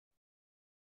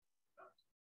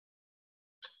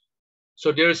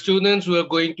So dear students, we are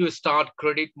going to start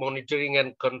credit monitoring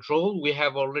and control. We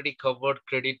have already covered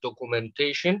credit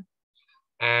documentation,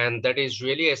 and that is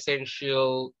really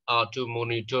essential to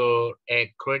monitor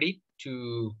a credit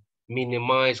to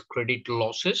minimize credit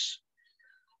losses.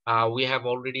 We have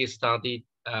already studied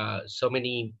so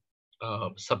many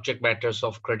subject matters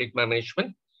of credit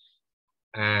management.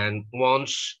 And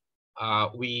once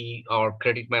our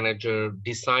credit manager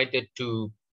decided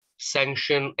to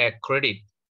sanction a credit,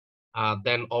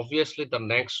 then obviously the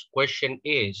next question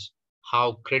is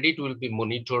how credit will be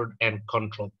monitored and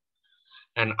controlled.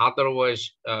 And otherwise,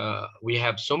 we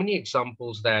have so many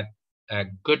examples that a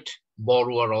good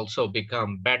borrower also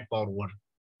become bad borrower.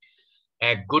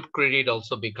 A good credit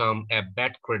also become a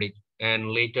bad credit and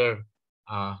later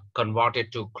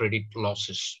converted to credit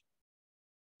losses.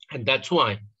 And that's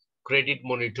why credit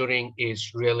monitoring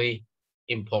is really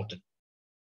important.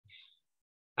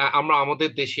 আমরা আমাদের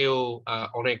দেশেও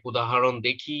অনেক উদাহরণ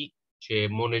দেখি যে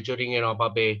monitoring এর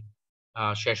অভাবে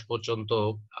শেষ পর্যন্ত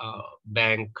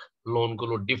ব্যাংক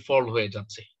লোনগুলো ডিফল্ট হয়ে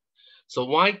যাচ্ছে. So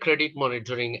why credit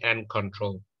monitoring and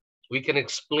control? We can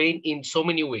explain in so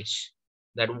many ways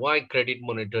that why credit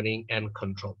monitoring and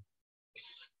control.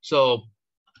 So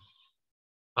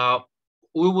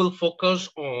we will focus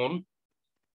on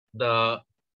the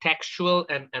textual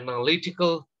and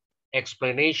analytical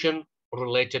explanation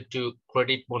related to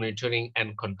credit monitoring and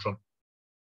control.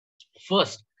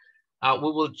 First, we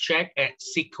will check a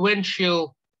sequential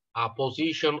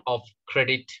position of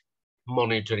credit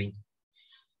monitoring.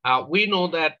 We know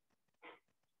that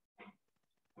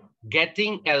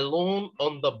getting a loan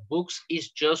on the books is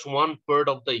just one part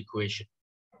of the equation.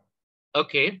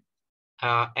 Okay,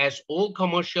 as all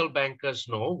commercial bankers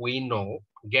know, we know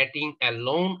getting a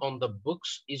loan on the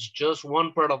books is just one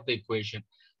part of the equation.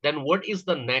 Then what is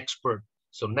the next part?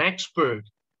 So next part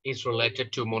is related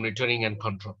to monitoring and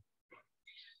control.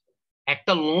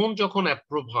 একটা loan যখন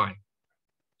approve হয়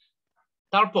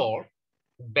তারপর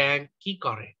bank কি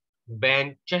করে? Bank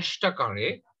চেষ্টা করে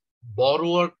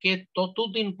বড়োয়ারকে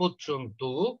ততদিন পর্যন্ত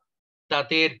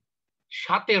তাদের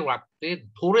সাথে রাখতে,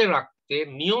 ধরে রাখতে,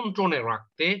 নিয়ন্ত্রণে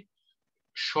রাখতে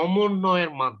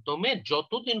সমন্বয়ের মাধ্যমে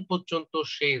যতদিন পর্যন্ত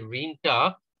সেই ঋণটা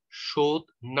শোধ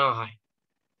না হয়।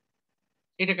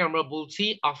 এটাকে আমরা বলছি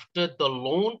after the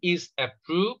loan is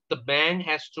approved, the bank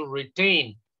has to retain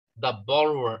the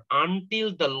borrower until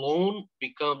the loan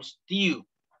becomes due,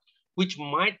 which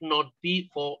might not be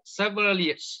for several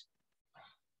years.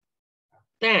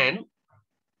 Then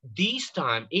this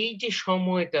time, এই যে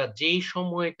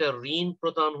সময়টা ঋণ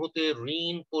প্রদান হতে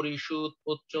ঋণ পরিশোধ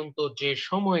পর্যন্ত যে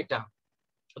সময়টা,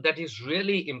 that is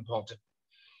really important.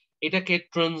 এটাকে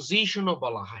ট্রানজিশনও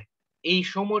বলা হয়। এই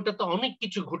সময়টাতে অনেক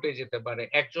কিছু ঘটে যেতে পারে।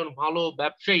 একজন ভালো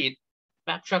ব্যবসায়ীর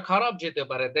ব্যবসা খারাপ যেতে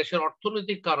পারে, দেশের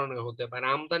অর্থনৈতিক কারণে হতে পারে,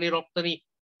 আমদানি রপ্তানি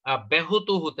ব্যাহত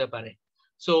হতে পারে।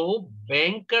 So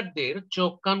ব্যাংকারদের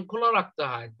চোখ কান খোলা রাখতে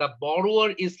হয়। The borrower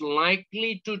is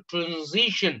likely to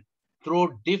transition through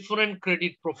different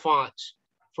credit profiles.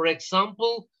 For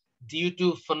example, due to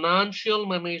financial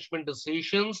management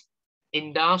decisions,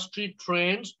 industry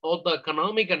trends, or the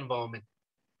economic environment.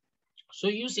 So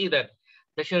you see that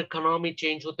দেশের economy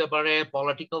change হতে পারে,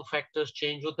 political factors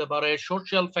change হতে পারে,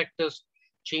 social factors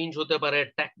change হতে পারে,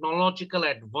 technological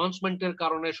advancement এর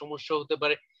কারণে সমস্যা হতে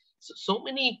পারে. So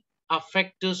many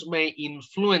factors may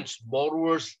influence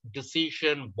borrowers'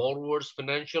 decision, borrowers'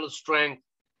 financial strength,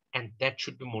 and that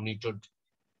should be monitored.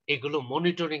 এগুলো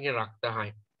monitoring এ রাখতে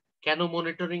হয়। কেন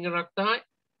monitoring এ রাখতে হয়?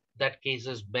 That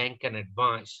cases bank can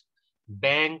advise.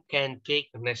 Bank can take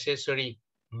necessary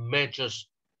measures.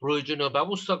 প্রয়োজনীয়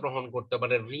ব্যবস্থা গ্রহণ করতে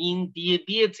পারে। ঋণ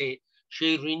দিয়েছে,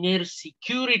 সেই ঋণের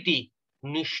সিকিউরিটি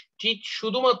নিশ্চিত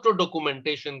শুধুমাত্র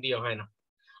ডকুমেন্টেশন দিয়ে হয় না।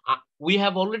 We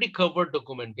have already covered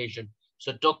documentation. So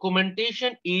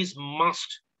documentation is must.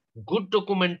 Good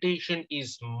documentation is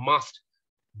must.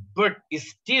 But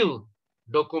still,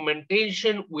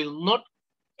 documentation will not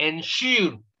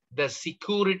ensure the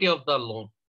security of the loan.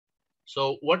 So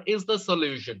what is the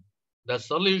solution? The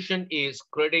solution is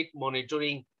credit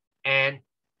monitoring and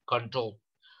control.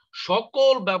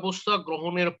 সকল ব্যবস্থা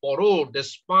গ্রহণের পরও,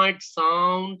 despite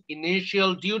sound initial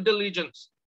due diligence,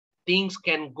 things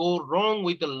can go wrong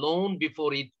with the loan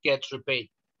before it gets repaid.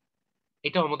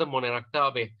 এটা আমাদের মনে রাখতে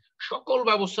হবে। সকল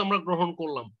ব্যবস্থা আমরা গ্রহণ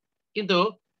করলাম, কিন্তু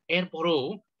এরপরও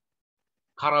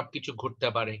খারাপ কিছু ঘটতে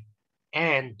পারে।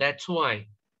 And that's why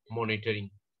monitoring.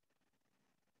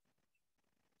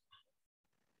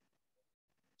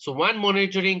 So when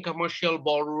monitoring commercial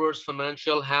borrowers'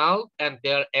 financial health and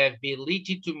their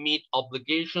ability to meet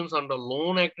obligations under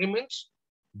loan agreements,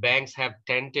 banks have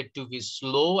tended to be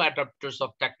slow adopters of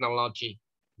technology.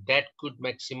 that could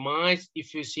maximize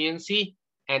efficiency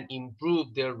and improve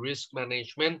their risk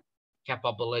management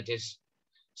capabilities.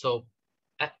 So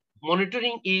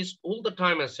monitoring is all the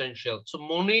time essential. So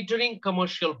monitoring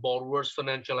commercial borrowers'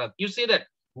 financial health. You see that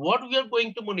what we are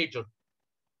going to monitor.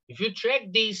 If you check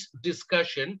this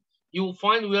discussion, you will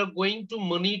find we are going to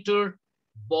monitor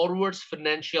borrowers'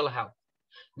 financial health.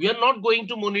 We are not going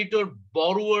to monitor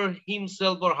borrower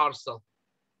himself or herself.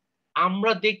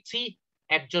 আমরা দেখছি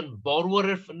একজন borrower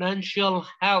financial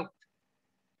health,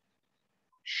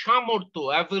 সামর্থ্য,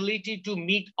 ability to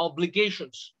meet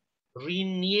obligations, ঋণ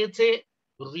নিয়েছে,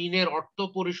 ঋণের অর্থ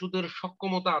পরিশোধের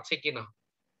সক্ষমতা আছে কিনা,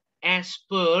 as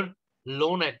per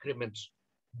loan agreements,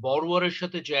 borrower-এর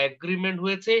সাথে যে এগ্রিমেন্ট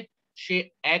হয়েছে সে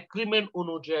এগ্রিমেন্ট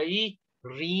অনুযায়ী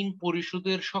ঋণ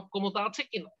পরিশোধের সক্ষমতা আছে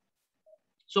কিনা.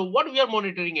 So what we are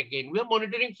monitoring again, we are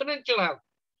monitoring financial health,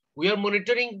 we are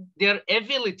monitoring their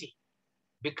ability,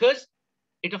 because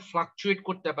এটা fluctuate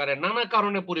করতে পারে, নানা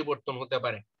কারণে পরিবর্তন হতে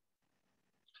পারে.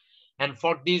 And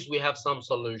for this we have some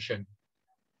solution.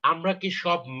 আমরা কি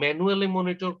সব ম্যানুয়ালি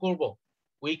মনিটর করব?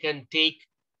 We can take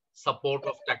support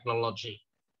of technology.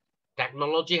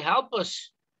 Technology help us.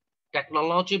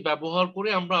 Technology ব্যবহার করে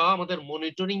আমরা আমাদের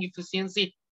মনিটরিং এফিসিয়েন্সি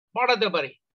বাড়াতে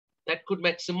পারি. That could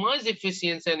maximize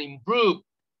efficiency and improve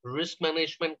risk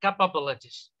management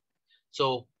capabilities. So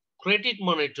credit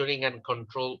monitoring and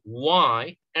control, why,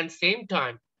 and same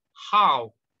time how,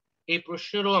 এই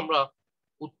প্রশ্নেরও আমরা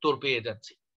উত্তর পেয়ে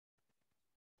যাচ্ছি.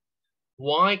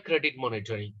 Why credit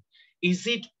monitoring? Is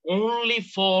it only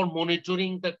for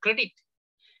monitoring the credit?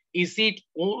 Is it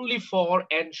only for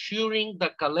ensuring the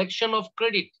collection of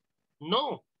credit? No.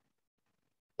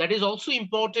 That is also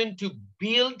important to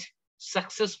build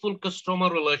successful customer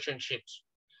relationships.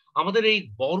 আমাদের এই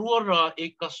বড়ুয়াররা,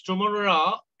 এই কাস্টমাররা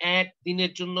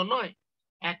একদিনের জন্য নয়,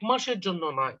 এক মাসের জন্য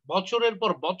নয়, বছরের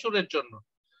পর বছরের জন্য.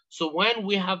 So when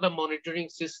we have a monitoring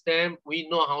system, we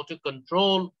know how to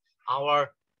control our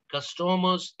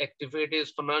customers' activities,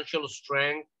 financial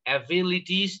strength,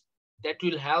 abilities, that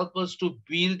will help us to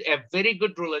build a very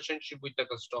good relationship with the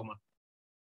customer.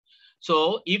 So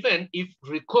even if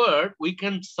required, we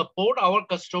can support our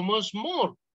customers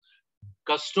more.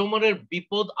 কাস্টমারের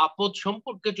বিপদ আপদ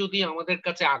সম্পর্কে যদি আমাদের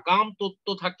কাছে আগাম তথ্য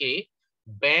থাকে,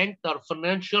 ব্যাংক তার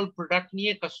ফাইন্যান্সিয়াল প্রোডাক্ট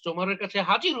নিয়ে কাস্টমারের কাছে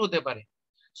হাজির হতে পারে.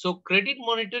 সো ক্রেডিট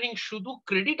মনিটরিং শুধু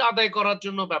ক্রেডিট আদায় করার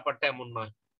জন্য ব্যাপারটা এমন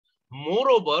নয়.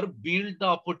 Moreover build the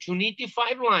opportunity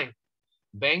pipeline,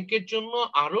 ব্যাংকের জন্য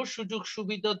আরো সুযোগ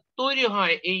সুবিধা তৈরি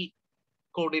হয় এই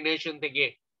কোঅর্ডিনেশন থেকে,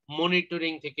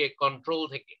 মনিটরিং থেকে, কন্ট্রোল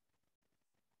থেকে.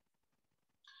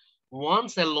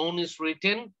 Once a loan is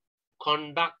written,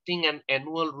 conducting an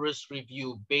annual risk review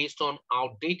based on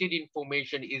outdated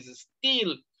information is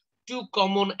still too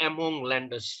common among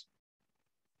lenders.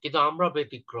 কিন্তু আমরা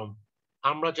ব্যতিক্রম.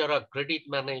 আমরা যারা ক্রেডিট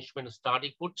ম্যানেজমেন্ট স্টাডি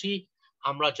করছি,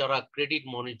 আমরা যারা ক্রেডিট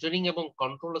মনিটরিং এবং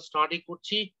কন্ট্রোল স্টাডি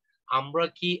করছি, আমরা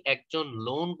কি একজন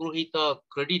লোন গ্রহীতা,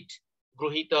 ক্রেডিট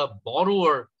গ্রহীতা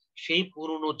বড়োয়ার সেই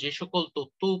পুরনো যে সকল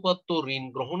তথ্য উপাত্ত ঋণ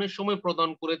গ্রহণের সময় প্রদান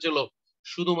করেছিল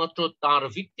শুধুমাত্র তার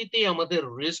ভিত্তিতে আমাদের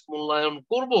রিস্ক মূল্যায়ন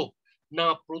করব, না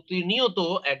প্রতিনিয়ত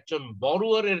একজন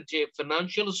বড়োয়ারের যে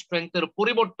ফিনান্সিয়াল স্ট্রেংথের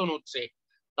পরিবর্তন হচ্ছে,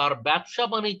 তার ব্যবসা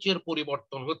বাণিজ্যের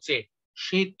পরিবর্তন হচ্ছে,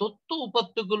 সেই তথ্য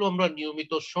উপাত্তগুলো আমরা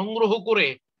নিয়মিত সংগ্রহ করে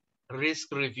রিস্ক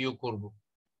রিভিউ করব.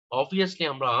 অবভিয়াসলি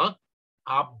আমরা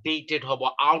আপডেটেড হব,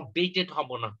 আউটডেটেড হব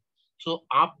না. সো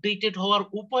আপডেটেড হওয়ার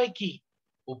উপায় কি?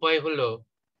 উপায় হলো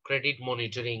credit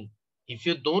monitoring. If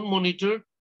you don't monitor,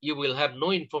 you will have no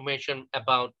information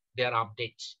about their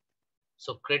updates. So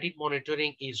credit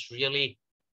monitoring is really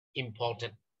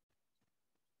important.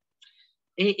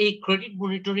 এই ক্রেডিট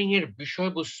মনিটরিং এর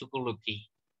বিষয়বস্তুগুলো কি?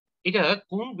 এটা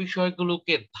কোন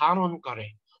বিষয়গুলোকে ধারণ করে?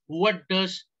 What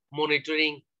does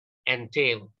monitoring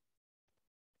entail?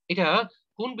 এটা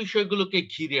কোন বিষয়গুলোকে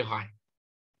ঘিরে হয়?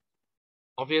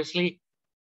 Obviously,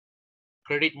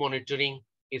 credit monitoring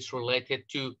is related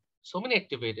to so many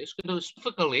activities, কিন্তু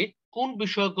specifically কোন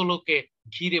বিষয়গুলোকে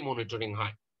ঘিরে মনিটরিং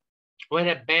হয়? When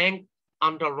a bank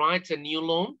underwrites a new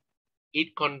loan, it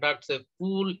conducts a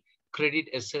full credit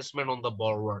assessment on the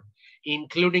borrower,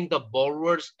 including the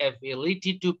borrower's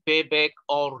ability to pay back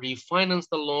or refinance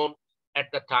the loan at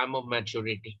the time of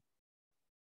maturity.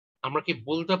 আমরা কি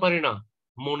বলতে পারি না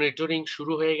monitoring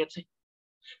শুরু হয়ে গেছে?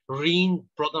 ঋণ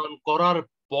প্রদান করার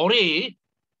পরে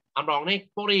আমরা অনেক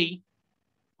পরেই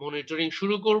মনিটরিং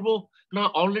শুরু করব, না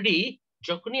অলরেডি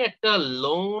যখনই একটা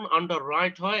লোন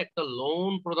আন্ডাররাইট হয়, একটা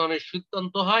লোন প্রদানের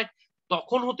সিদ্ধান্ত হয়,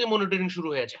 তখন হতে মনিটরিং শুরু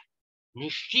হয়ে যায়?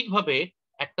 নিশ্চিতভাবে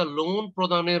একটা লোন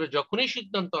প্রদানের যখনই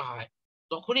সিদ্ধান্ত হয়,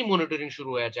 তখনই মনিটরিং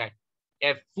শুরু হয়ে যায়.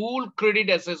 A full credit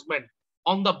assessment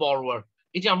on the borrower.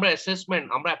 এই যে আমরা অ্যাসেসমেন্ট,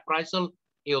 আমরা অ্যাপ্রাইসাল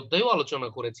এই অধ্যায়েও আলোচনা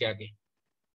করেছি আগে।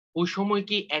 ওই সময়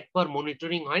কি একবার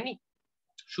মনিটরিং হয়নি?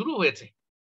 শুরু হয়েছে।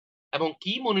 এবং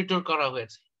কি মনিটর করা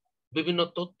হয়েছে? বিভিন্ন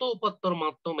তথ্য উপাত্তর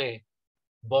মাধ্যমে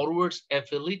borrower's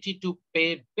ability to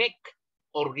pay back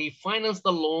or refinance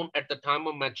the loan at the time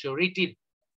of maturity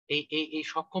এই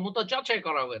সক্ষমতা যাচাই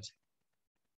করা হয়েছে।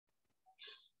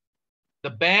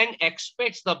 The bank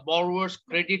expects the borrower's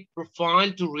credit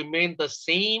profile to remain the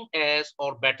same as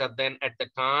or better than at the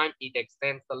time it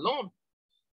extends the loan.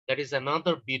 That is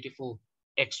another beautiful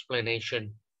explanation.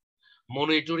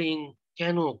 Monitoring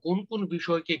কেন কোন কোন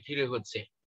বিষয়কে ঘিরে হচ্ছে?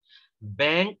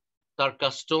 ব্যাংক তার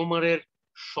কাস্টমারের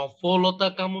সফলতা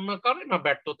কামনা করে না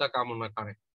ব্যর্থতা কামনা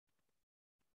করে?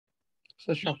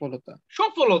 সফলতা।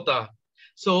 সফলতা.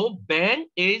 So bank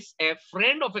is a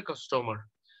friend of a customer.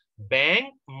 Bank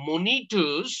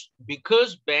monitors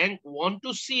because bank want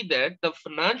to see that the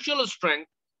financial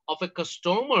strength of a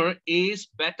customer is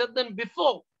better than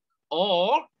before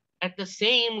or at the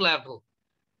same level.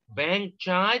 Bank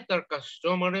চায় তার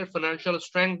কাস্টমারের financial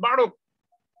strength বাড়ুক,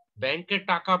 ব্যাংকের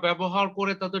টাকা ব্যবহার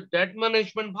করে তাদের date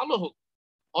management ভালো হোক,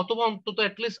 অথবা অন্তত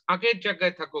অ্যাটলিস্ট আগের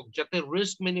জায়গায় থাকুক যাতে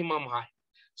রিস্ক মিনিমাম হয়।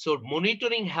 So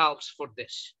monitoring helps for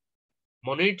this.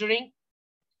 Monitoring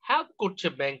help করছে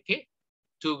ব্যাংকে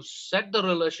two set the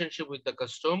relationship with the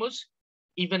customers,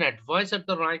 even advice at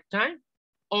the right time,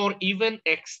 or even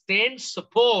extend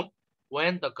support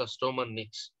when the customer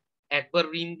needs. একবার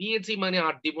ঋণ দিয়েছি মানে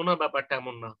আর দিব না, ব্যাপারটা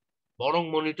এমন না। বরং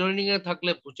মনিটরিং এ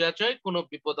থাকলে বোঝা যায় কোনো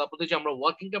বিপদ আপদে, যে আমরা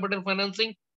ওয়ার্কিং ক্যাপিটাল ফাইন্যান্সিং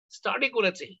স্টাডি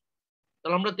করেছি,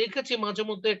 তাহলে আমরা দেখেছি মাঝে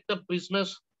মধ্যে একটা বিজনেস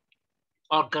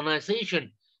অর্গানাইজেশন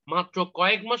মাত্র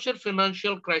কয়েক মাসের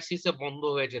ফিনান্সিয়াল ক্রাইসিসে বন্ধ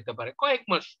হয়ে যেতে পারে, কয়েক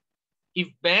মাস। If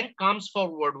bank comes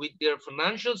forward with their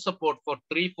financial support for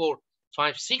 3, 4,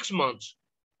 5, 6 months,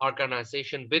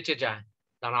 organization বেঁচে যায়,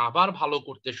 তারা আবার ভালো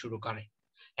করতে শুরু করে।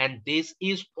 And this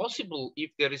is possible if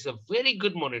there is a very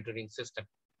good monitoring system.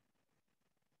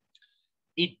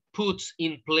 It puts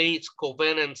in place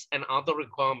covenants and other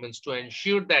requirements to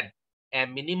ensure that a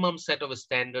minimum set of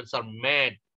standards are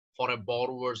met for a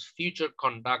borrower's future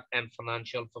conduct and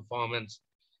financial performance.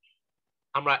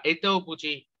 আমরা এটাও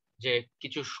বুঝি যে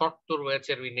কিছু শর্ত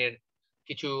রয়েছে ঋণের,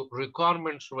 কিছু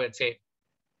requirements রয়েছে।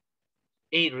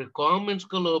 এই রিকোয়ারমেন্টস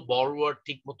গুলো বরোয়ার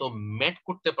ঠিক মতো মেট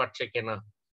করতে পারছে কিনা,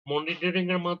 মনিটরিং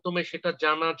এর মাধ্যমে সেটা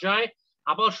জানা যায়।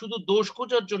 আবার শুধু দোষ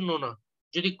খোঁজার জন্য না,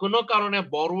 যদি কোনো কারণে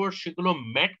বরোয়ার সেগুলো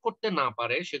মেট করতে না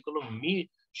পারে,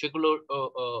 সেগুলো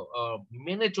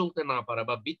মেনে চলতে না পারে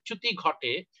বা বিচ্যুতি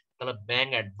ঘটে, তাহলে ব্যাংক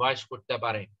অ্যাডভাইস করতে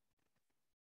পারে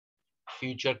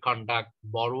ফিউচার কন্ডাক্ট,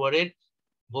 বরোয়ারের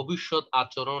ভবিষ্যৎ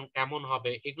আচরণ কেমন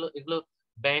হবে, এগুলো এগুলো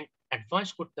ব্যাংক অ্যাডভাইস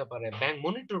করতে পারে, ব্যাংক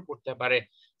মনিটর করতে পারে।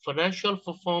 ফাইন্যান্সিয়াল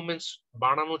পারফরমেন্স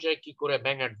বাড়ানো যায় কি করে,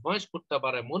 ব্যাংক অ্যাডভাইস করতে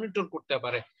পারে, মনিটর করতে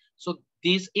পারে। So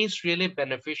this is really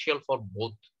beneficial for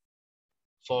both,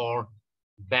 for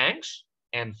banks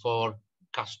and for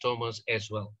customers as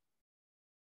well.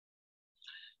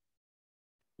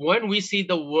 When we see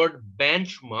the word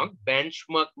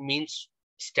benchmark means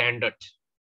standard.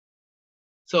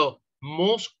 So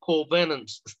most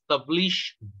covenants establish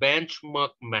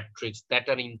benchmark metrics that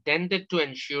are intended to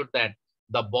ensure that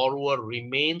the borrower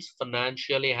remains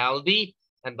financially healthy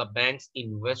and the bank's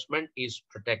investment is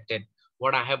protected.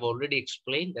 What I have already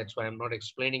explained, that's why I'm not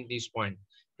explaining this point.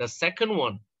 The second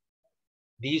one,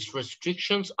 these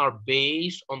restrictions are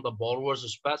based on the borrower's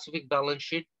specific balance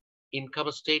sheet,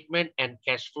 income statement, and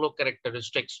cash flow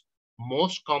characteristics,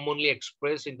 most commonly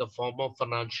expressed in the form of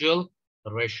financial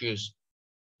ratios.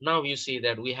 Now you see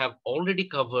that we have already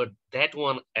covered that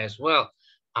one as well.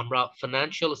 Amra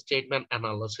financial statement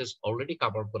analysis already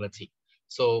covered করেছি.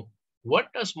 So what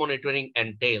does monitoring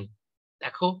entail?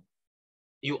 দেখো,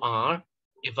 you are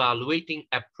evaluating,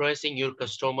 appraising your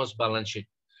customer's balance sheet.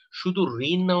 শুধু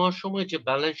ঋণ নেওয়ার সময় যে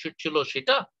balance sheet ছিল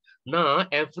সেটা না,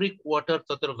 এভরি কোয়ার্টার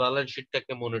তাদের ব্যালেন্স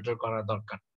শিটটাকে মনিটর করা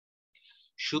দরকার।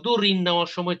 শুধু ঋণ নেওয়ার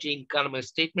সময় যে ইনকাম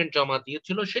স্টেটমেন্ট জমা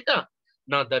দিয়েছিল সেটা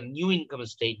না, the new income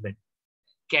statement,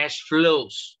 cash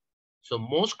flows. So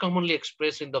most commonly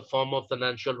expressed in the form of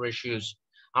financial ratios.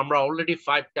 আমরা already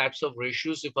 5 types of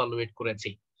ratios evaluate করেছি: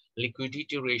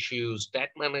 liquidity ratios,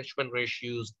 debt management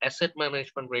ratios, asset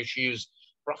management ratios,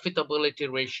 profitability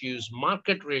ratios,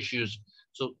 market ratios.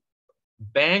 So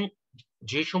bank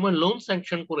যে সময় loan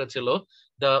sanction করেছিল,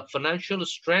 the financial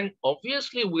strength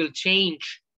obviously will change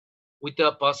with the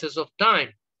passage of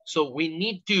time. So we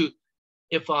need to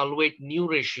evaluate new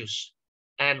ratios,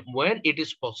 and when it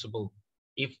is possible,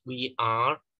 if we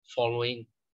are following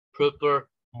proper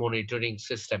monitoring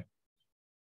system.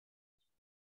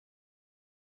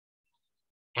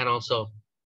 And also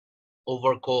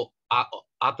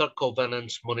other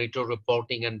covenants, monitor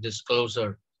reporting and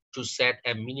disclosure. to set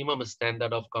a minimum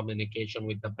standard of communication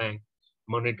with the bank.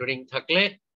 Monitoring থাকলে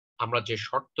আমরা যে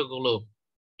শর্তগুলো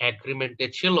এগ্রিমেন্টে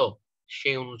ছিল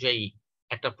সেই অনুযায়ী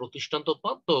একটা প্রতিষ্ঠান তো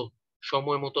বাধ্য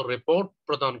সময় মতো রিপোর্ট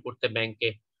প্রদান করতে ব্যাংকে,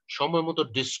 সময় মতো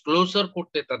ডিসক্লোজার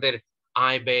করতে তাদের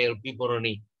আয় ব্যয়ের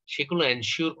বিবরণী, সেগুলো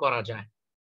এনশিওর করা যায়,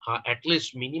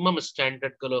 অ্যাটলিস্ট মিনিমাম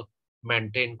স্ট্যান্ডার্ড গুলো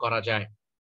মেনটেন করা যায়।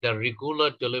 The regular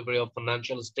delivery of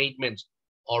financial statements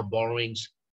or borrowings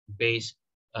based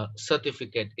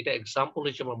certificate, এটা এক্সাম্পল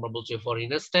হিসেবে আমরা বলছি। For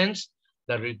instance,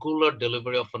 the regular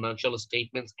delivery of financial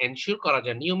statements ensure করা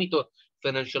যায় নিয়মিত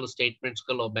ফাইন্যান্সিয়াল স্টেটমেন্টস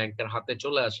গুলো ব্যাংকের হাতে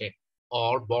চলে আসে।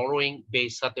 or borrowing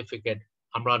based certificate,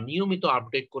 আমরা নিয়মিত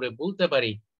আপডেট করে বলতে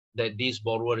পারি that this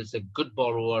borrower is a good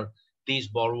borrower, this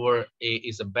borrower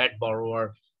is a bad borrower,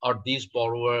 or this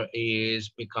borrower is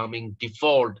becoming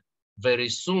default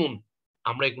very soon.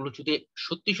 আমরা এগুলো যদি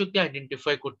সত্যি সত্যি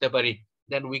আইডেন্টিফাই করতে পারি,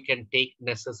 then we can take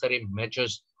necessary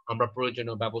measures, আমরা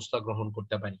প্রয়োজনীয় ব্যবস্থা গ্রহণ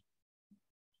করতে পারি।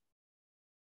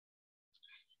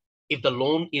 If the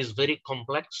loan is very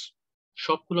complex,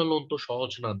 সবগুলো লোন তো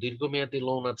সহজ না, দীর্ঘমেয়াদী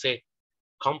লোন আছে,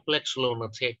 কমপ্লেক্স লোন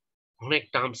আছে, অনেক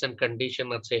টার্মস এন্ড কন্ডিশন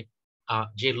আছে।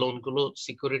 যে লোনগুলো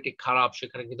সিকিউরিটি খারাপ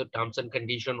সেখানে কিন্তু টার্মস এন্ড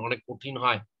কন্ডিশন অনেক কঠিন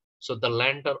হয়। So the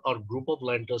lender or group of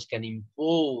lenders can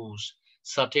impose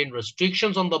certain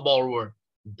restrictions on the borrower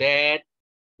that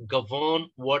govern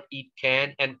what it can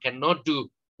and cannot do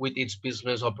with its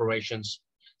business operations.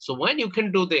 So when you can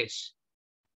do this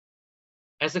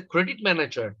as a credit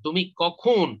manager, তুমি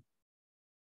কখন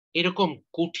এরকম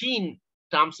কঠিন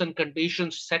terms and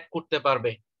conditions set করতে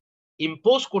পারবে,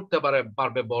 impose করতে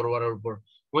পারবে বড়োয়ারের উপর,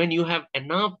 when you have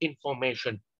enough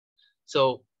information. So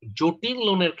জটিল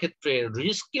লোনের ক্ষেত্রে,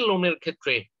 রিস্কি লোনের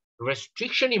ক্ষেত্রে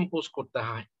রেস্ট্রিকশন ইম্পোজ করতে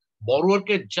হয়,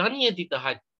 বড়োয়ারকে জানিয়ে দিতে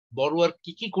হয় বড়োয়ার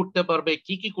কি কি করতে পারবে,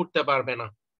 কি কি করতে পারবে না।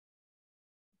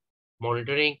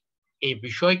 মনিটরিং এই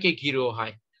বিষয়কে ঘিরেও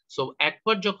হয়। সো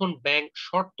একবার যখন ব্যাংক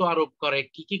শর্ত আরোপ করে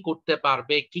কি কি করতে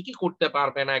পারবে, কি কি করতে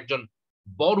পারবে না একজন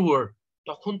বড়োয়ার,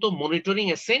 তখন তো মনিটরিং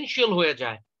এসেনশিয়াল হয়ে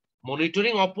যায়,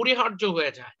 মনিটরিং অপরিহার্য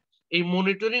হয়ে যায়। এই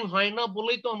মনিটরিং হয় না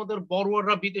বলেই তো আমাদের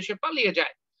বড়োয়াররা বিদেশে পালিয়ে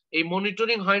যায়, এই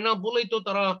মনিটরিং হয় না বলেই তো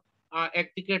তারা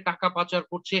একদিকে টাকা পাচার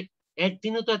করছে।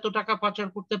 একদিনে তো এত টাকা পাচার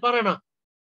করতে পারে না,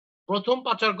 প্রথম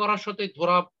পাচার করার সাথে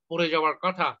ধরা পড়ে যাওয়ার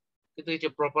কথা, কিন্তু এই যে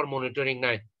প্রপার মনিটরিং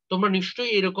নাই। তোমরা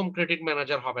নিশ্চয়ই এরকম ক্রেডিট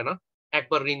ম্যানেজার হবে না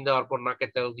একবার ঋণ দেওয়ার পর নাকে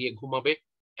তেল দিয়ে ঘুমাবে,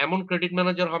 এমন ক্রেডিট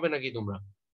ম্যানেজার হবে নাকি তোমরা?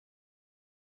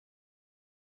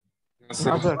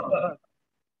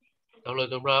 তাহলে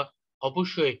তোমরা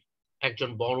অবশ্যই একজন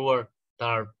বড়োয়ার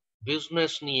তার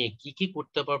বিজনেস নিয়ে কি কি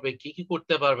করতে পারবে, কি কি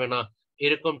করতে পারবে না,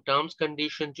 এরকম টার্মস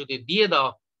কন্ডিশন যদি দিয়ে দাও,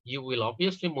 you will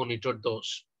obviously monitor those.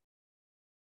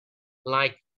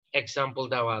 Like example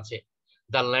দেওয়া আছে,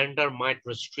 the lender might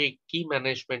restrict key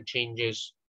management changes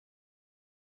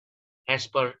as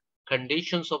per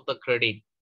conditions of the credit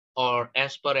or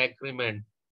as per agreement.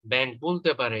 Bank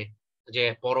বলতে পারে যে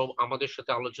পরম আমাদের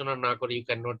সাথে আলোচনা না করে you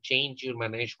cannot change your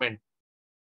management,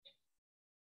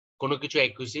 কোনো কিছু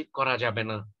অ্যাকুইজিট করা যাবে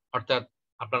না, অর্থাৎ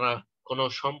আপনারা কোনো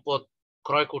সম্পদ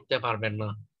ক্রয় করতে পারবেন না,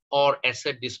 or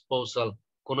asset disposal,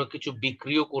 কোনো কিছু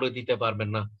বিক্রিও করে দিতে পারবেন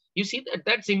না। You see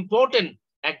that's important.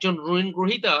 একজন ঋণ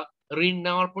গ্রহীতা ঋণ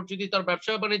নেওয়ার পর যদি তার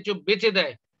ব্যবসা বাণিজ্য বেচে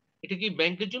দেয়, এটা কি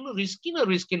ব্যাংকের জন্য রিস্কি না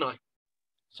রিস্কি নয়?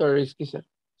 Sir risky sir.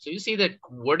 So you see that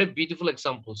what a beautiful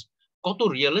examples, কত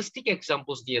রিয়েলিস্টিক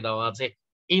এক্সাম্পলস দিয়ে দেওয়া আছে।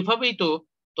 এইভাবেই তো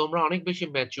তোমরা অনেক বেশি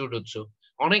ম্যাচিউরড হচ্ছ,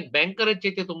 অনেক ব্যাংকারের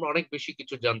চাইতে তোমরা অনেক বেশি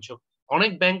কিছু জানছো।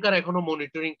 অনেক ব্যাংকার এখনো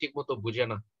মনিটরিং ঠিক মতো বুঝে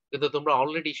না, কিন্তু তোমরা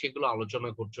অলরেডি সেগুলো আলোচনা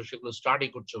করছো, সেগুলো স্টাডি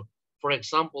করছো। For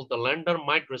example, the lander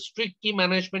mite restrict কি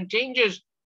ম্যানেজমেন্ট চেঞ্জেস,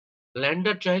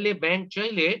 ল্যান্ডার চাইলে, ব্যাংক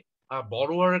চাইলে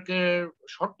বড়োয়ারকে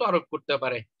শর্ত আরোপ করতে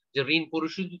পারে যে ঋণ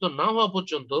পরিশোধিত না হওয়া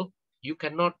পর্যন্ত you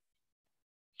can not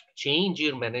change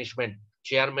your management,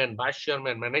 chairman, vice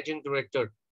chairman, managing director,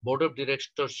 board of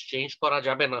directors change করা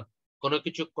যাবে না, কোনো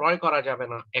কিছু ক্রয় করা যাবে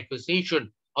না, অ্যাকুইজিশন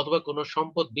অথবা কোনো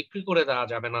সম্পদ বিক্রি করে দেওয়া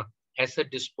যাবে না, asset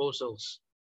ডিসপোজালস।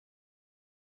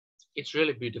 It's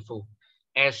really beautiful.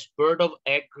 As part of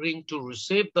agreeing to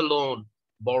receive the loan,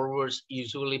 borrowers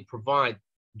usually provide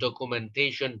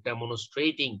documentation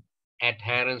demonstrating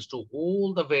adherence to all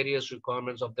the various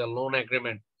requirements of their loan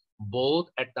agreement, both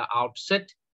at the outset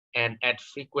and at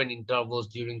frequent intervals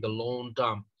during the loan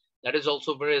term. That is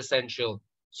also very essential.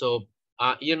 So,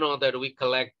 you know that we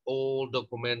collect all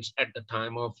documents at the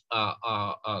time of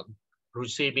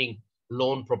receiving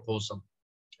loan proposal.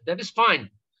 That is fine,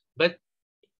 but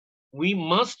we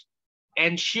must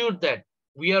ensure that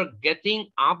we are getting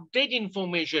update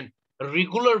information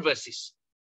regular basis.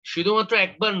 শুধুমাত্র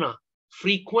একবার না,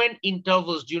 frequent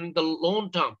intervals during the loan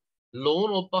term. Loan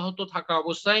অব্যাহত থাকা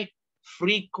অবস্থায়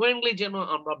frequently যেন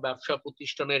আমরা ব্যবসা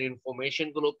প্রতিষ্ঠানের ইনফরমেশন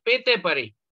গুলো পেতে পারি,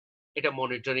 এটা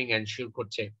মনিটরিং এনশিওর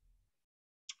করছে।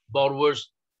 Borrowers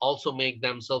also make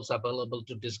themselves available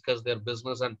to discuss their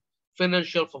business and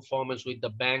financial performance with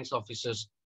the bank's officers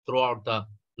throughout the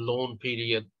loan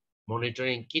period.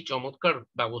 Monitoring কি চমৎকার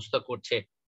ব্যবস্থা করছে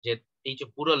যে এই যে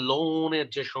পুরো লোনের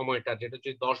যে সময়টা, যেটা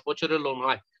যদি 10 বছরের লোন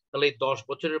হয়, তাহলে এই 10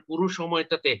 বছরের পুরো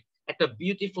সময়টাতে একটা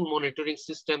বিউটিফুল মনিটরিং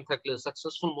সিস্টেম থাকলে,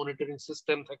 সাকসেসফুল মনিটরিং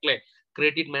সিস্টেম থাকলে,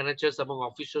 ক্রেডিট ম্যানেজার্স এবং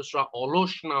অফিসার্সরা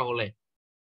অলস না হলে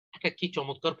একটা কি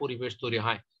চমৎকার পরিবেশ তৈরি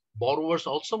হয়। Borrowers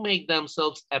also make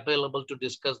themselves available to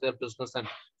discuss their business and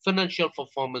financial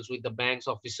performance with the bank's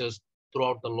officers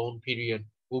throughout the loan period.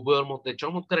 উভয়ের মধ্যে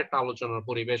চমৎকার একটা আলোচনার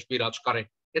পরিবেশ বিরাজ করে,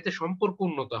 এতে সম্পর্ক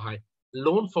উন্নত হয়,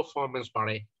 লোন পারফরমেন্স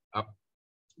বাড়ে,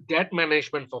 ডেট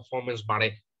ম্যানেজমেন্ট পারফরমেন্স বাড়ে,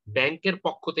 ব্যাংকের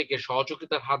পক্ষ থেকে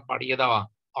সহযোগিতার হাত বাড়িয়ে দেওয়া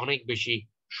অনেক বেশি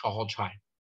সহজ হয়।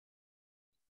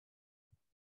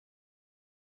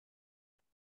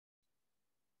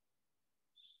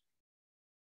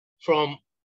 From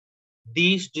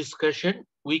this discussion,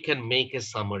 we can make a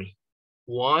summary.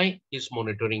 Why is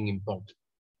monitoring important?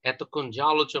 এতক্ষণ যা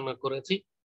আলোচনা করেছি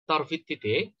তার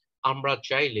ভিত্তিতে আমরা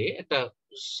চাইলে একটা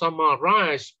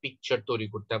সামারাইজ পিকচার তৈরি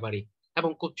করতে পারি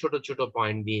এবং খুব ছোট ছোট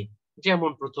পয়েন্ট দিয়ে।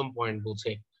 যেমন প্রথম পয়েন্ট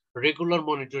বলছে, regular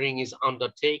monitoring is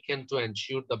undertaken to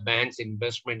ensure the banks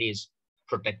investment is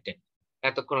protected.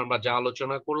 এতক্ষণ আমরা যা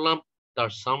আলোচনা করলাম তার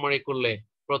সামারি করলে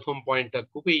প্রথম পয়েন্টটা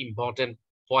খুবই ইম্পর্টেন্ট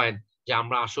পয়েন্ট, যে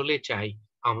আমরা আসলে চাই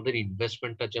আমাদের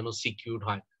ইনভেস্টমেন্টটা যেন সিকিউর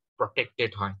হয়,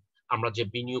 প্রটেক্টেড হয়, আমরা যে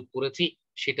বিনিয়োগ করেছি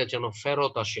সেটা যেন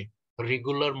ফেরত আসে।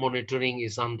 Regular monitoring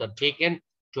is undertaken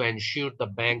to ensure the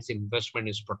bank's investment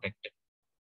is protected.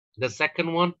 The second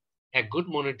one, a good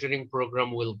monitoring program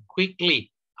will quickly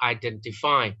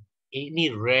identify any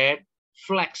red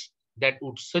flags that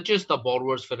would suggest the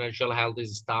borrower's financial health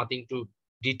is starting to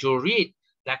deteriorate.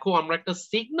 দেখো আমরা একটা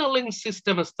signalling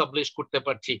system establish করতে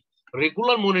পারছি।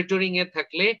 Regular monitoring এ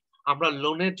থাকলে আমরা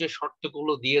লোনের যে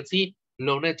শর্তগুলো দিয়েছি,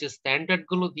 লোনের যে স্ট্যান্ডার্ড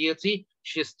গুলো দিয়েছি,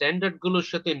 সেই স্ট্যান্ডার্ড গুলোর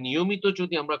সাথে নিয়মিত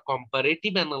যদি আমরা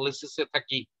কম্পারেটিভ অ্যানালিসিসে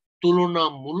থাকি,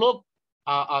 তুলনামূলক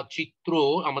চিত্র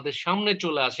আমাদের সামনে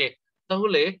চলে আসে,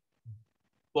 তাহলে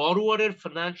বরোয়ারের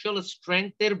ফিনান্সিয়াল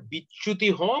স্ট্রেংথের বিচ্যুতি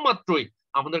হওয়া মাত্রই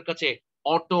আমাদের কাছে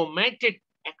অটোমেটিক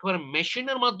একবার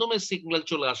মেশিনের মাধ্যমে সিগন্যাল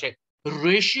চলে আসে,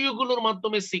 রেশিও গুলোর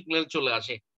মাধ্যমে সিগন্যাল চলে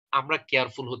আসে। আমরা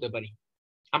কেয়ারফুল হতে পারি,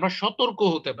 আমরা সতর্ক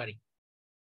হতে পারি।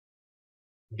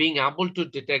 Being able to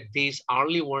detect these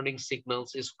early warning signals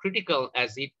is critical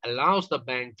as it allows the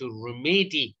bank to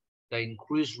remedy the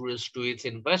increased risk to its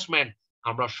investment.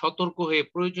 আমরা সতর্ক হয়ে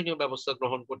প্রয়োজনীয় ব্যবস্থা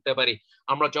গ্রহণ করতে পারি।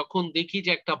 আমরা যখন দেখি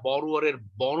যে একটা বরোয়ারের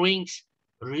বরোইংস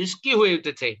রিস্কি হয়ে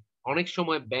উঠেছে, অনেক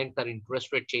সময় ব্যাংক তার ইন্টারেস্ট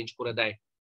রেট চেঞ্জ করে দেয়,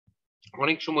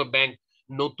 অনেক সময় ব্যাংক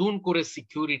নতুন করে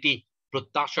সিকিউরিটি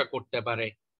প্রত্যাশা করতে পারে,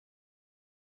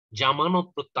 জামানত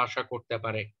প্রত্যাশা করতে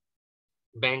পারে।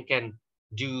 Bank can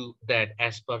do that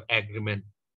as per agreement.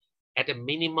 At a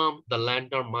minimum, the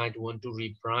lender might want to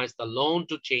reprice the loan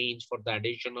to change for the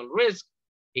additional risk.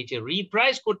 It's a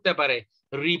reprice korte pare.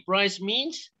 Reprice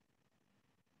means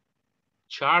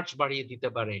charge বাড়িয়ে দিতে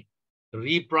পারে।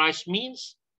 Reprice means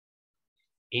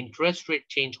interest rate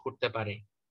change korte pare.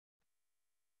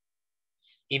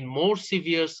 In more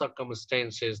severe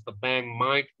circumstances, the bank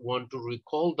might want to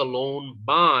recall the loan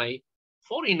by,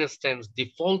 for instance,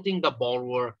 defaulting the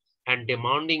borrower and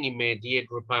demanding immediate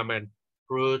repayment.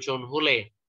 প্রয়োজন হলে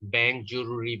bank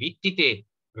জরুরি ভিত্তিতে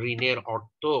ঋণের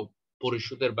অর্থ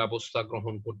পরিশোধের ব্যবস্থা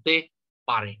গ্রহণ করতে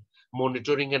পারে।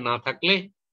 মনিটরিং এ না থাকলে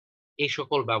এই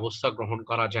সকল ব্যবস্থা গ্রহণ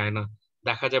করা যায় না।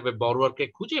 দেখা যাবে বরোয়ারকে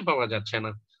খুঁজে পাওয়া যাচ্ছে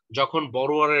না। যখন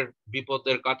বরোয়ারের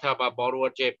বিপদের কথা বা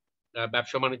বরোয়ার যে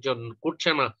ব্যবসা বাণিজ্য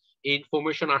করছে না, এই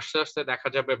ইনফরমেশন আস্তে আস্তে দেখা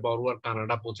যাবে বরোয়ার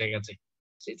কানাডা পৌঁছে গেছে।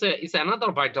 It's another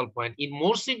vital point. In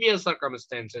more severe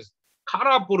circumstances,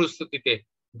 খারাপ পরিস্থিতিতে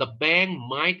the bank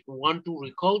might want to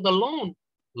recall the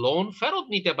loan ফেরত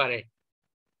নিতে পারে।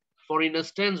 For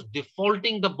instance,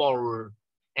 defaulting the borrower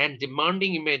and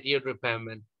demanding immediate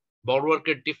repayment.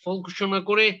 বরোয়ারকে default ঘোষণা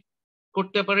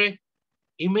করতে পারে,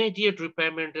 ইমিডিয়েট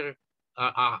রিপেমেন্টের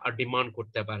ডিমান্ড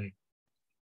করতে পারে।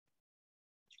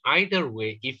 Either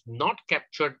way, if not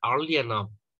captured early enough,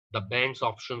 the bank's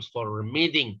options for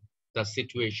remedying the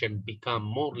situation become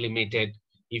more limited.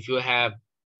 If you have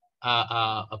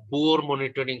a poor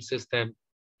monitoring system,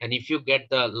 and if you get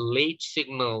the late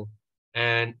signal,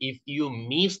 and if you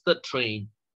miss the train,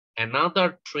 another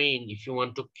train, if you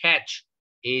want to catch,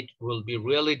 it will be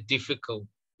really difficult.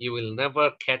 You will never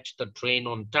catch the train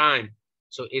on time.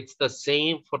 So it's the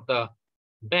same for the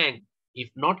bank. If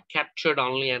not captured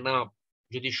early enough,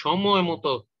 যদি সময়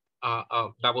মতো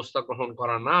ব্যবস্থা গ্রহণ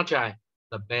করা না যায়,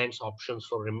 the bank's options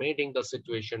for remedying the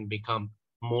situation become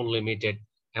more limited.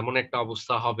 এমন একটা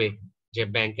অবস্থা হবে যে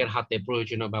ব্যাংকের হাতে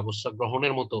প্রয়োজনীয় ব্যবস্থা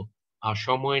গ্রহণের মতো আর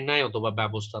সময় নাই অথবা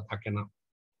ব্যবস্থা থাকে না।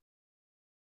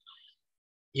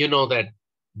 You know that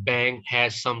bank has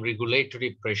some regulatory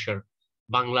pressure.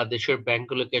 বাংলাদেশের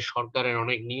ব্যাংকগুলোকে সরকারের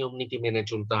অনেক নিয়ম নীতি মেনে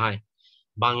চলতে হয়।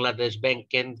 বাংলাদেশ ব্যাংক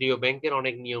কেন্দ্রীয় ব্যাংকের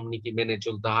অনেক নিয়ম নীতি মেনে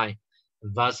চলতে হয়।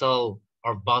 Basel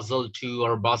or Basel 2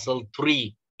 or Basel 3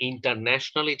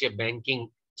 internationally যে ব্যাংকিং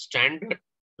স্ট্যান্ডার্ড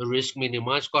রিস্ক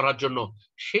মিনিমাইজ করার জন্য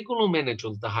সেগুলো মেনে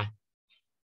চলতে হয়।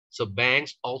 So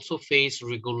banks also face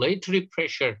regulatory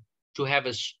pressure to have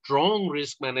a strong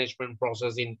risk management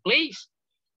process in place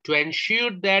to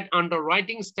ensure that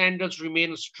underwriting standards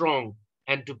remain strong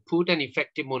and to put an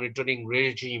effective monitoring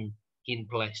regime in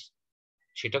place.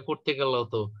 সেটা করতে গেলেও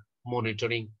তো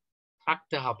monitoring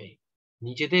থাকতে হবে।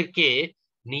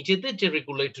 নিজেদের যে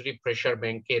regulatory pressure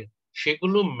ব্যাংকের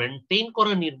সেগুলো মেনটেন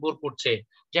করা নির্ভর করছে।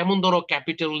 যেমন ধরো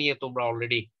ক্যাপিটাল নিয়ে তোমরা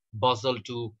অলরেডি বাজেল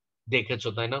 2 দেখেছো,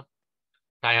 তাই না?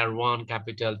 Tyre 1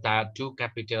 capital, tyre 2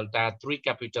 capital, tyre 3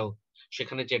 capital,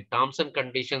 সেখানে যে টার্মস এন্ড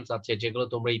কন্ডিশনস আছে যেগুলো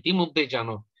তোমরা ইতিমধ্যেই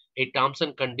জানো, এই টার্মস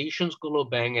এন্ড কন্ডিশনস গুলো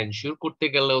ব্যাংক এনশিওর করতে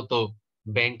গেলেও তো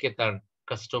ব্যাংকে তার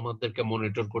কাস্টমারদেরকে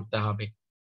মনিটর করতে হবে।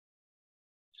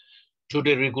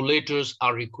 Today regulators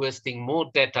are requesting more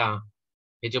data.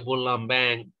 এই যে বললাম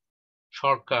ব্যাংক,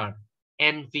 সরকার,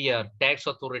 এনভিআর, ট্যাক্স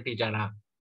অথরিটি যারা,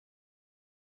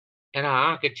 এরা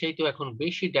আগের চাইতে এখন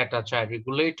বেশি ডেটা চায়।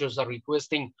 Regulators are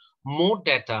requesting more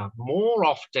data, more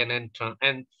often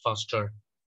and faster.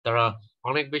 তারা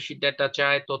অনেক বেশি ডেটা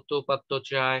চায়, তথ্য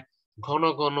চায়, ঘন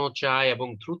ঘন চায় এবং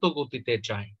দ্রুত গতিতে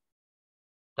চায়।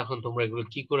 তখন তোমরা এগুলো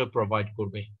কি করে প্রোভাইড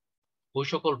করবে? ওই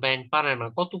সকল ব্যাংক পারে না।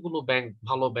 কতগুলো ব্যাংক,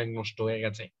 ভালো ব্যাংক নষ্ট হয়ে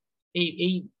গেছে এই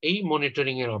এই এই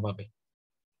মনিটরিং এর অভাবে।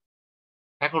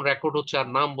 এখন রেকর্ড হচ্ছে, আর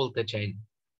নাম বলতে চাই না,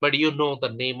 but you know the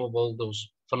name of all those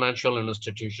financial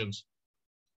institutions.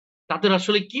 তাদের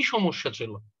আসলে কি সমস্যা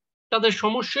ছিল? তাদের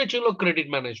সমস্যা ছিল ক্রেডিট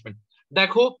ম্যানেজমেন্ট।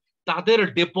 দেখো, তাদের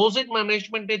ডিপোজিট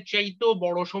ম্যানেজমেন্টের চাইতেও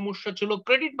বড় সমস্যা ছিল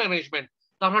ক্রেডিট ম্যানেজমেন্ট।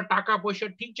 তারা টাকা পয়সা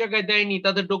ঠিক জায়গায় দেয়নি,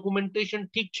 তাদের ডকুমেন্টেশন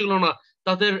ঠিক ছিল না,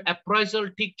 তাদের অ্যাপ্রাইজাল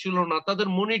ঠিক ছিল না, তাদের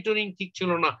মনিটরিং ঠিক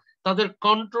ছিল না, তাদের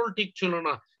কন্ট্রোল ঠিক ছিল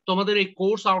না। তোমাদের এই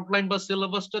কোর্স আউটলাইন বা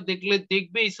সিলেবাসটা দেখলে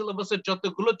দেখবে এই সিলেবাসের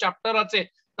যতগুলো চ্যাপ্টার আছে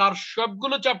তার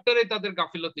সবগুলো চ্যাপ্টারে তাদের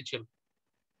গাফিলতি ছিল।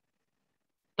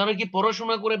 তারা কি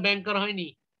পড়াশোনা করে ব্যাংকার হয়নি?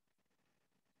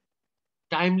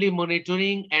 Timely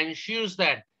monitoring ensures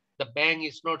that the bank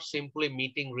is not simply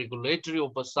meeting regulatory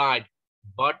oversight,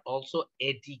 but also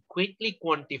adequately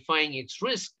quantifying its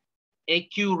risk,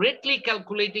 accurately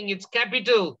calculating its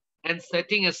capital, and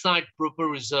setting aside proper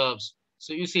reserves.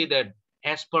 So you see that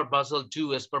as per Basel 2,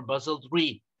 as per Basel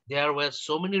 3, there were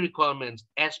so many requirements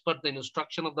as per the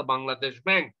instruction of the Bangladesh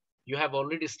Bank. You have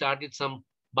already started some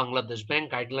Bangladesh Bank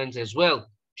guidelines as well.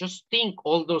 Just think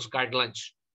all those guidelines.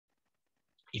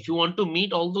 If you want to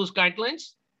meet all those guidelines,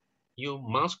 you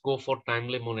must go for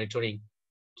timely monitoring.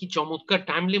 কি চমৎকার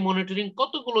timely monitoring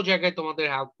কতগুলো জায়গায় তোমাদের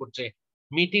help করছে।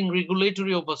 Meeting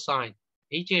regulatory oversight,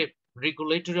 এই যে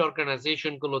regulatory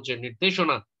organisation গুলো যে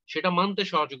নির্দেশনা সেটা মানতে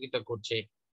সহযোগিতা করছে।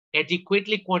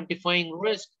 অ্যাডিকুয়েটলি কোয়ান্টিফাইং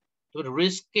রিস্ক, তুমি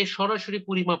রিস্ককে সরাসরি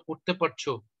পরিমাপ করতে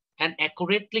পারছো। এন্ড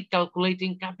অ্যাকুরেটলি ক্যালকুলেটিং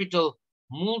ক্যাপিটাল,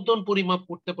 মূলধন পরিমাপ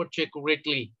করতে পারছো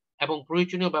অ্যাকুরেটলি, এবং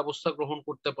প্রয়োজনীয় ব্যবস্থা গ্রহণ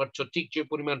করতে পারছো। ঠিক যে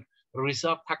পরিমাণ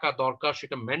রিজার্ভ থাকা দরকার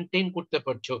সেটা মেনটেন করতে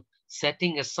পারছো।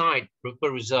 setting aside proper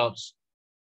reserves.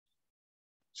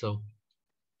 So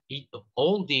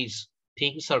all these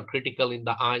things are critical in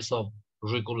the eyes of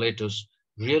regulators.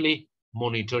 Really,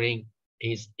 monitoring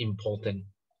is important.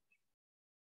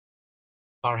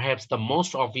 Perhaps the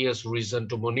most obvious reason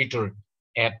to monitor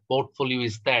a portfolio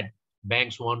is that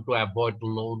banks want to avoid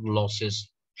loan losses.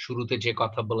 শুরুতে যে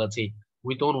কথা বলেছি,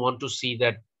 we don't want to see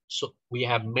that. So we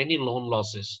have many loan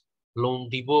losses. Loan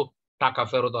দিব, টাকা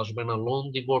ফেরত আসবে না, loan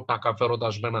দিব, টাকা ফেরত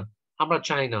আসবে না, আমরা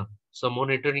চাই না। So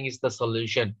monitoring is the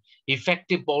solution.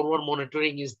 Effective borrower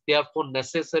monitoring is therefore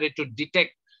necessary to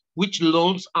detect which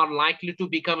loans are likely to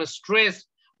become a stress.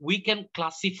 We can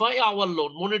classify our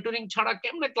loan. Monitoring ছাড়া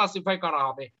কেমনে ক্লাসিফাই করা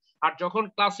হবে? আর যখন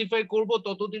ক্লাসিফাই করব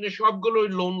ততদিনে সবগুলো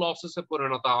লোন লসেসে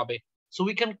পরিণত হবে। So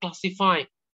we can classify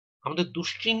আমাদের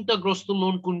দুশ্চিন্তাগ্রস্ত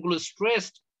লোন কোনগুলো,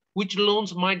 stressed, which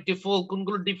loans might default,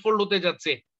 কোনগুলো ডিফল্ট হতে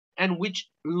যাচ্ছে, and which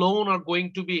loan are going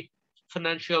to be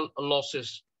financial losses.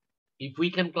 If we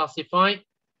can classify,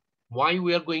 why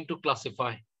we are going to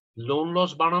classify? Loan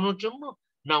loss বাড়ানোর জন্য?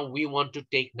 Now we want to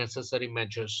take necessary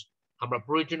measures. আমরা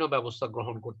প্রয়োজনীয় ব্যবস্থা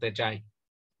গ্রহণ করতে চাই।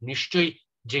 নিশ্চয়ই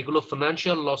যেগুলো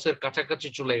ফাইন্যান্সিয়াল লসের কাছাকাছি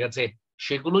চলে গেছে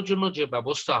সেগুলোর জন্য যে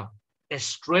ব্যবস্থা,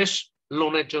 স্ট্রেস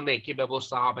লোনের জন্য কি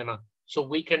ব্যবস্থা হবে না। So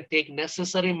we can take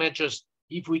necessary measures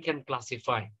if we can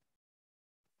classify.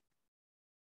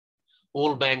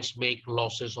 All banks make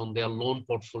losses on their loan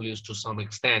portfolios to some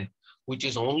extent, which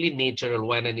is only natural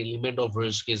when an element of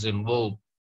risk is involved.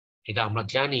 এটা আমরা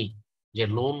জানি যে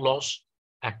loan loss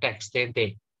একটা এক্সটেন্টে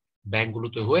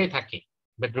ব্যাংকগুলোতে হয়ে থাকে।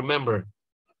 But remember,